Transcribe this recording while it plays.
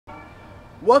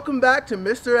Welcome back to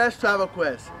Mr.S Travel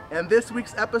Quest, and this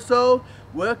week's episode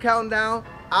we'll count down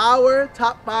our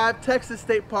top 5 Texas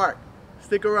state park.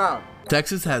 Stick around.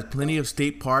 Texas has plenty of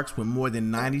state parks with more than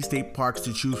 90 state parks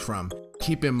to choose from.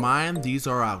 Keep in mind these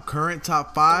are our current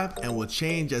top 5 and will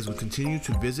change as we continue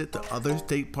to visit the other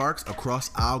state parks across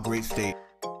our great state.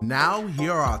 Now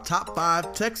here are our top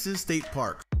 5 Texas state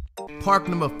parks. Park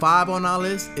number 5 on our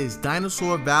list is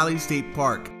Dinosaur Valley State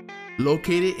Park.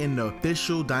 Located in the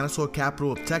official dinosaur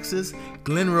capital of Texas,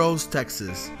 Glen Rose,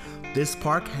 Texas. This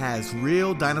park has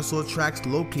real dinosaur tracks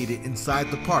located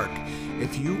inside the park.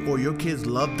 If you or your kids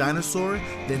love dinosaur,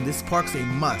 then this park's a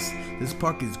must. This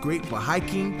park is great for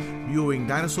hiking, viewing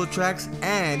dinosaur tracks,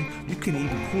 and you can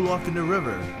even cool off in the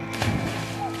river.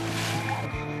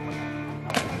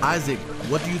 Isaac,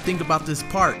 what do you think about this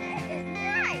park?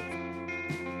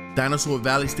 Dinosaur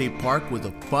Valley State Park was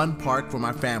a fun park for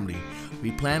my family. We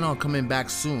plan on coming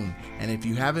back soon, and if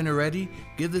you haven't already,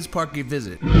 give this park a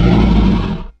visit.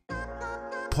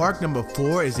 Park number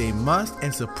 4 is a must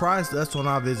and surprised us on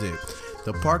our visit.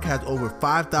 The park has over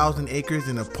 5,000 acres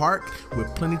in the park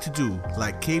with plenty to do,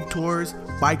 like cave tours,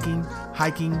 biking,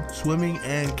 hiking, swimming,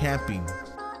 and camping.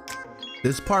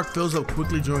 This park fills up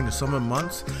quickly during the summer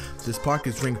months. This park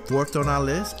is ranked 4th on our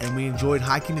list, and we enjoyed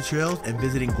hiking the trails and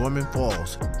visiting Garner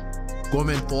Falls.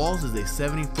 Garner Falls is a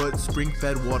 70-foot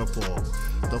spring-fed waterfall.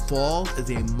 The falls is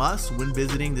a must when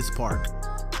visiting this park.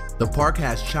 The park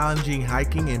has challenging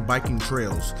hiking and biking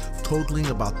trails, totaling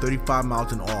about 35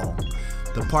 miles in all.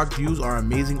 The park views are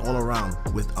amazing all around,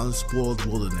 with unspoiled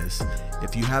wilderness.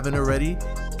 If you haven't already,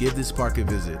 give this park a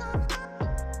visit.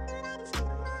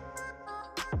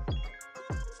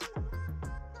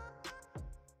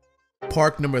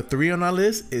 Park number 3 on our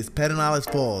list is Pedernales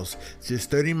Falls,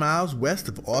 just 30 miles west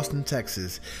of Austin,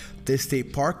 Texas. This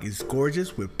state park is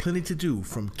gorgeous with plenty to do,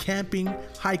 from camping,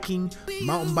 hiking,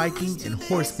 mountain biking, and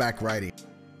horseback riding.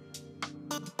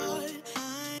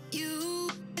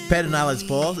 Pedernales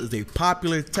Falls is a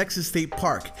popular Texas state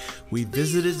park. We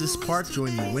visited this park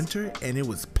during the winter and it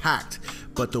was packed,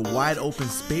 but the wide open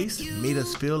space made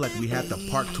us feel like we had the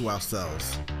park to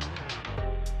ourselves.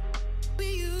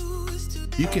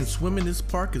 You can swim in this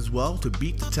park as well to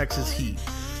beat the Texas heat.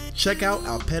 Check out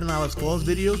our Pedernales Falls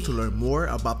video to learn more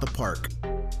about the park.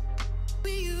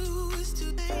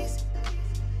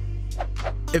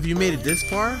 If you made it this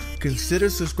far, consider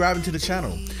subscribing to the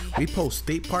channel. We post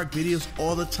state park videos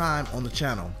all the time on the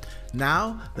channel.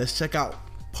 Now, let's check out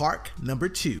park number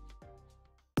 2.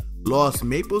 Lost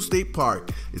Maple State Park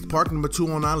is park number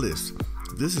 2 on our list.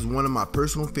 This is one of my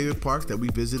personal favorite parks that we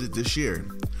visited this year.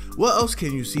 What else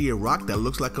can you see a rock that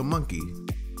looks like a monkey?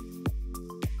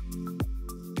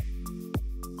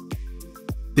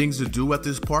 Things to do at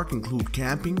this park include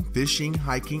camping, fishing,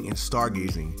 hiking, and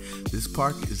stargazing. This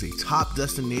park is a top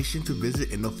destination to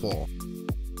visit in the fall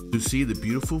to see the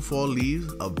beautiful fall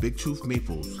leaves of big-tooth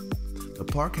maples. The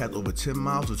park has over 10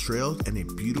 miles of trails and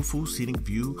a beautiful scenic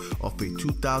view of a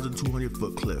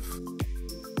 2,200-foot cliff.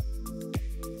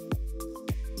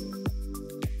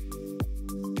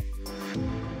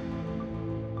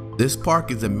 This park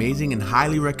is amazing and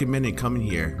highly recommended coming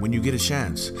here when you get a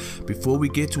chance. Before we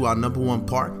get to our number 1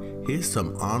 park, here's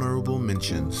some honorable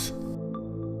mentions.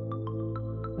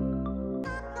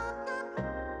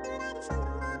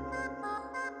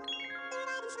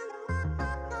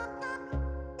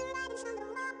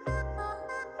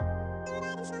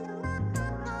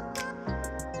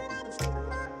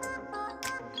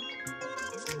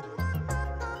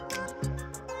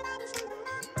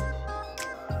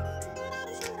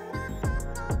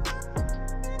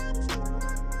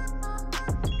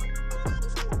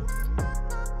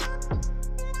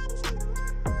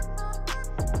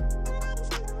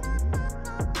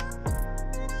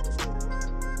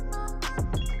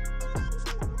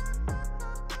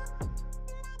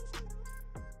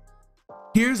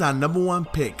 Here's our number 1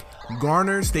 pick,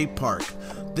 Garner State Park.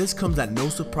 This comes at no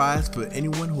surprise for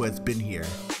anyone who has been here.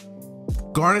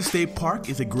 Garner State Park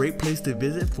is a great place to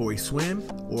visit for a swim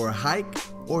or a hike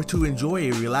or to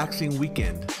enjoy a relaxing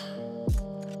weekend.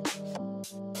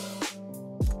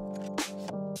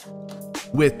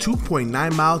 With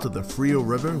 2.9 miles of the Frio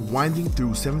River winding through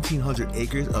 1,700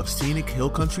 acres of scenic hill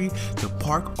country, the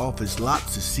park offers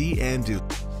lots to see and do.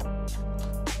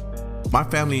 My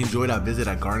family enjoyed our visit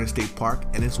at Garner State Park,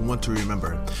 and it's one to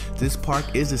remember. This park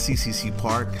is a CCC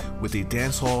park with a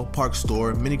dance hall, park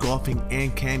store, mini golfing,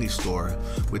 and candy store.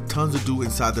 With tons to do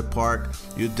inside the park,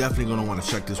 you're definitely going to want to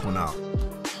check this one out.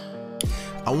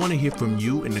 I want to hear from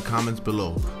you in the comments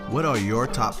below. What are your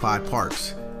top 5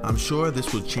 parks? I'm sure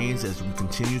this will change as we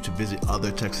continue to visit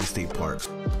other Texas state parks.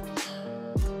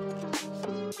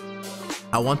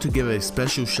 I want to give a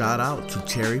special shout out to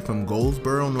Terry from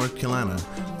Goldsboro, North Carolina.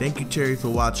 Thank you, Terry, for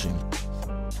watching.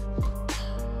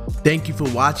 Thank you for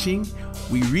watching.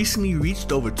 We recently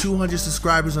reached over 200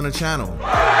 subscribers on the channel.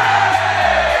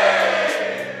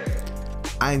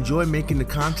 I enjoy making the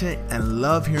content and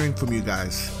love hearing from you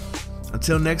guys.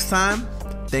 Until next time,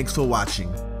 thanks for watching.